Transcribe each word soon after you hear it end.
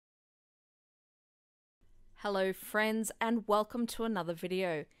Hello friends and welcome to another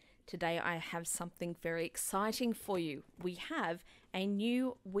video. Today I have something very exciting for you. We have a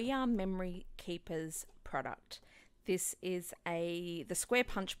new We Are Memory Keepers product. This is the square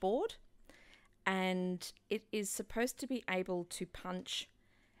punch board, and it is supposed to be able to punch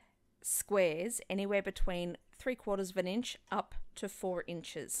squares anywhere between 3/4 of an inch up to 4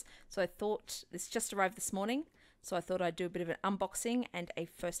 inches. So I thought, this just arrived this morning, so I thought I'd do a bit of an unboxing and a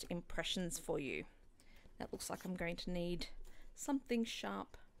first impressions for you. That looks like I'm going to need something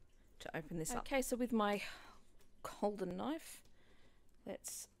sharp to open this up. Okay, so with my golden knife,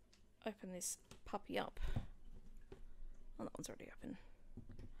 let's open this puppy up. Oh, that one's already open.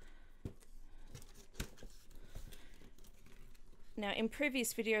 Now, in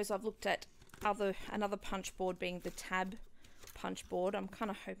previous videos, I've looked at another punch board being the tab punch board. I'm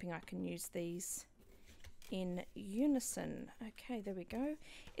kind of hoping I can use these in unison. Okay, there we go.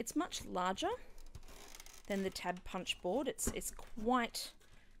 It's much larger than the tab punch board. It's quite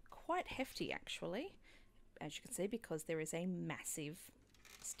hefty actually, as you can see, because there is a massive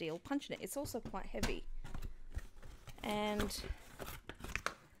steel punch in it. It's also quite heavy, and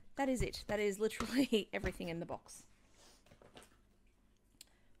that is it. That is literally everything in the box.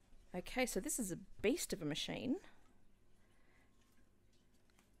 Okay, so this is a beast of a machine.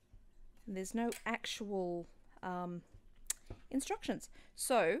 There's no actual instructions.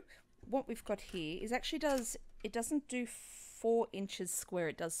 So what we've got here is actually it doesn't do 4 inches square,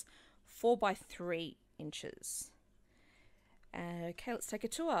 it does 4 by 3 inches. Okay, let's take a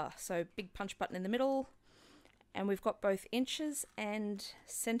tour. So big punch button in the middle, and we've got both inches and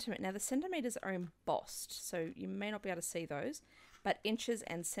centimeter. Now the centimeters are embossed, so you may not be able to see those, but inches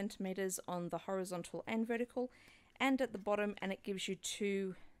and centimeters on the horizontal and vertical, and at the bottom, and it gives you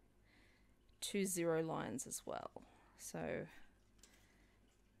two 0 lines as well. So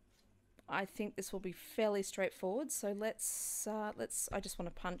I think this will be fairly straightforward. So I just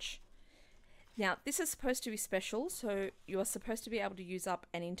want to punch. Now this is supposed to be special, so you are supposed to be able to use up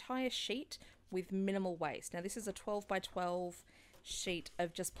an entire sheet with minimal waste. Now this is a 12 by 12 sheet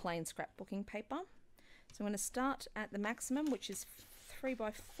of just plain scrapbooking paper. So I'm going to start at the maximum, which is 3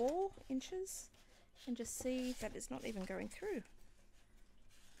 by 4 inches, and just see that it's not even going through.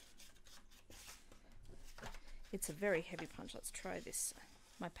 It's a very heavy punch. Let's try this.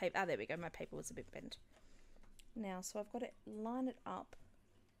 My paper, there we go, my paper was a bit bent. Now, so I've got to line it up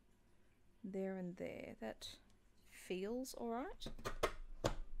there and there. That feels all right.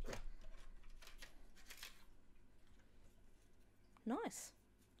 Nice,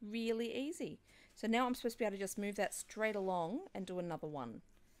 really easy. So now I'm supposed to be able to just move that straight along and do another one,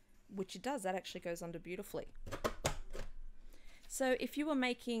 which it does. That actually goes under beautifully. So if you were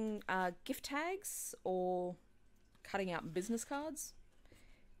making gift tags or cutting out business cards,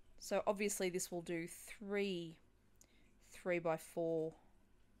 so obviously this will do 3 by 4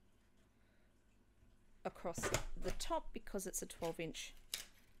 across the top because it's a 12-inch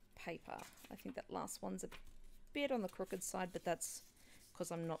paper. I think that last one's a bit on the crooked side, but that's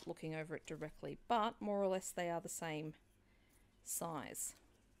because I'm not looking over it directly, but more or less they are the same size.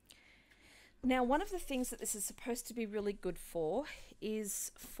 Now, one of the things that this is supposed to be really good for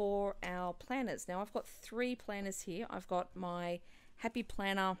is for our planners. Now, I've got 3 planners here. I've got my Happy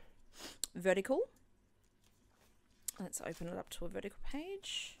Planner vertical. Let's open it up to a vertical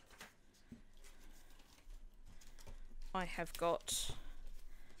page. I have got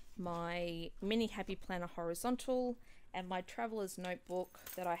my mini Happy Planner horizontal and my traveler's notebook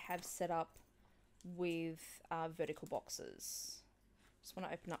that I have set up with vertical boxes. Just want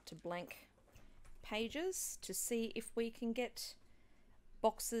to open up to blank pages to see if we can get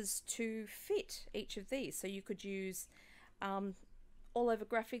boxes to fit each of these. So you could use all over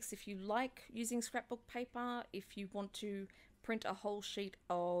graphics if you like using scrapbook paper. If you want to print a whole sheet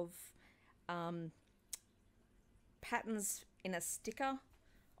of patterns in a sticker,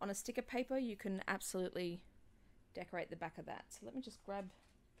 on a sticker paper, you can absolutely decorate the back of that. So let me just grab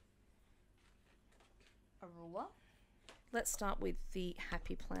a ruler. Let's start with the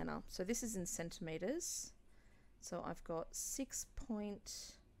Happy Planner. So this is in centimeters. So I've got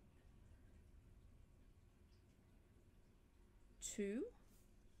 6.2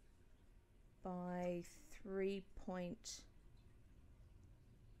 by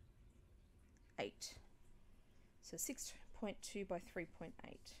 3.8. So 6.2 by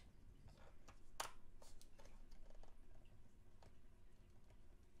 3.8.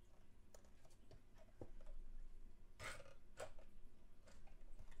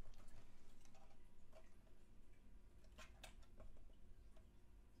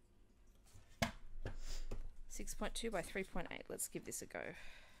 .2 by 3.8. Let's give this a go.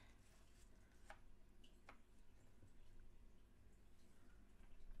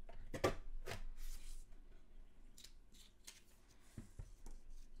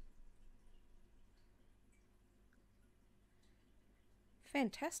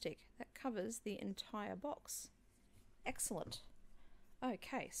 Fantastic. That covers the entire box. Excellent.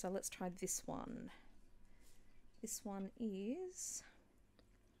 Okay, so let's try this one. This one is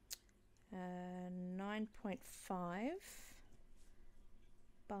 9.5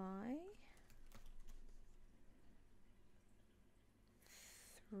 by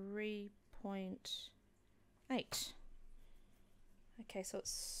 3.8. Okay, so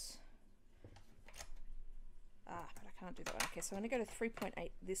it's but I can't do that one. Okay, so I'm going to go to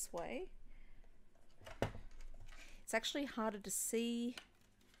 3.8 this way. It's actually harder to see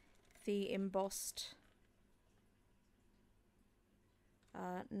the embossed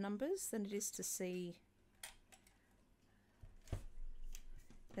numbers than it is to see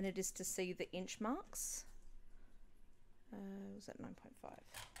the inch marks. Was that 9.5?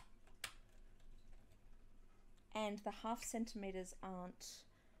 And the half centimeters aren't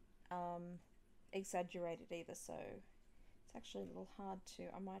exaggerated either, so it's actually a little hard to.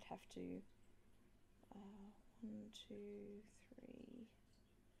 I might have to 1, 2, 3.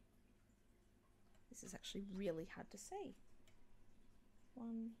 This is actually really hard to see.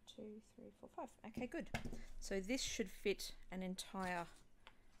 1, 2, 3, 4, 5. Okay, good. So this should fit an entire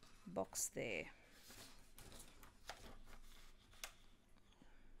box there.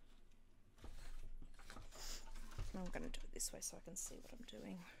 I'm going to do it this way so I can see what I'm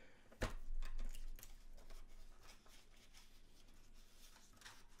doing.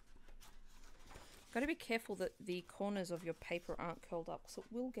 Got to be careful that the corners of your paper aren't curled up, because it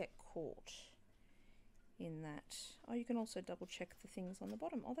will get caught in that. Oh, you can also double check the things on the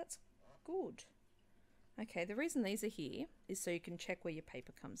bottom. Oh, that's good. Okay, the reason these are here is so you can check where your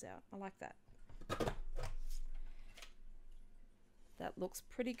paper comes out. I like that. That looks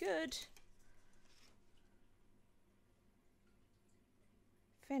pretty good.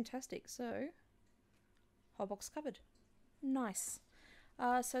 Fantastic. So, whole box covered. Nice.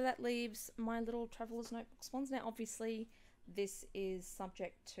 So that leaves my little traveler's notebook swans. Now, obviously, this is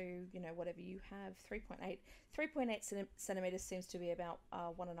subject to, you know, whatever you have. 3.8 centimeters seems to be about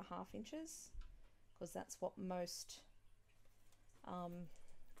 1.5 inches, because that's what most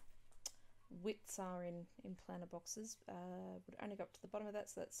widths are in planner boxes. Would only go up to the bottom of that,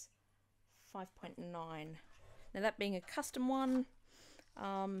 so that's 5.9. Now, that being a custom one,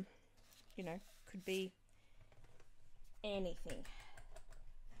 you know, could be anything.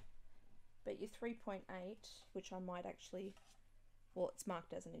 But your 3.8, which I might actually, well, it's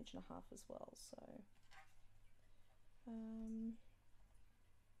marked as 1.5 inches as well, so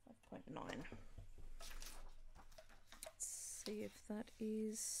 5.9. Let's see if that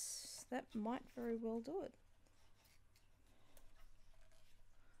is, that might very well do it.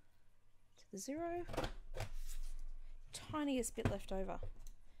 To the 0. Tiniest bit left over,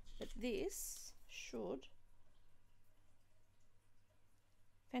 but this should.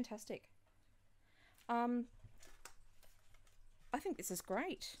 Fantastic. I think this is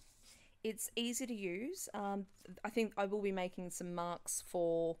great. It's easy to use. I think I will be making some marks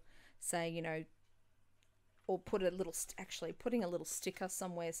for, say, you know, or put a little, actually putting a little sticker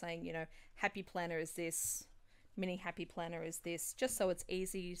somewhere saying, you know, happy planner is this, mini happy planner is this, just so it's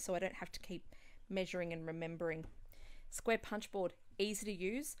easy, so I don't have to keep measuring and remembering. Square punch board, easy to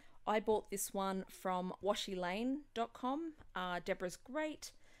use. I bought this one from washylane.com. Deborah's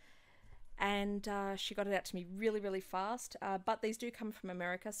great. And she got it out to me really, really fast. But these do come from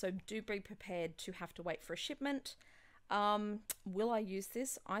America, so do be prepared to have to wait for a shipment. Will I use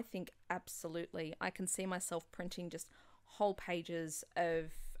this? I think absolutely. I can see myself printing just whole pages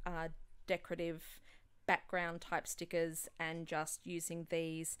of decorative background type stickers and just using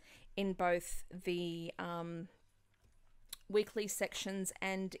these in both the weekly sections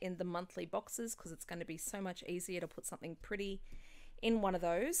and in the monthly boxes, because it's going to be so much easier to put something pretty in one of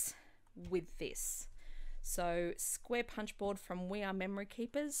those with this. So square punch board from We Are Memory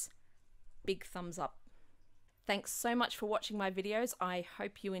Keepers, big thumbs up. Thanks so much for watching my videos. I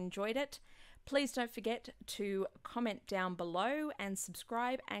hope you enjoyed it. Please don't forget to comment down below and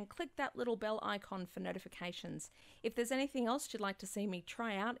subscribe, and click that little bell icon for notifications. If there's anything else you'd like to see me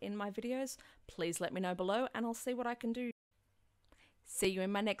try out in my videos, please let me know below and I'll see what I can do. See you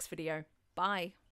in my next video. Bye.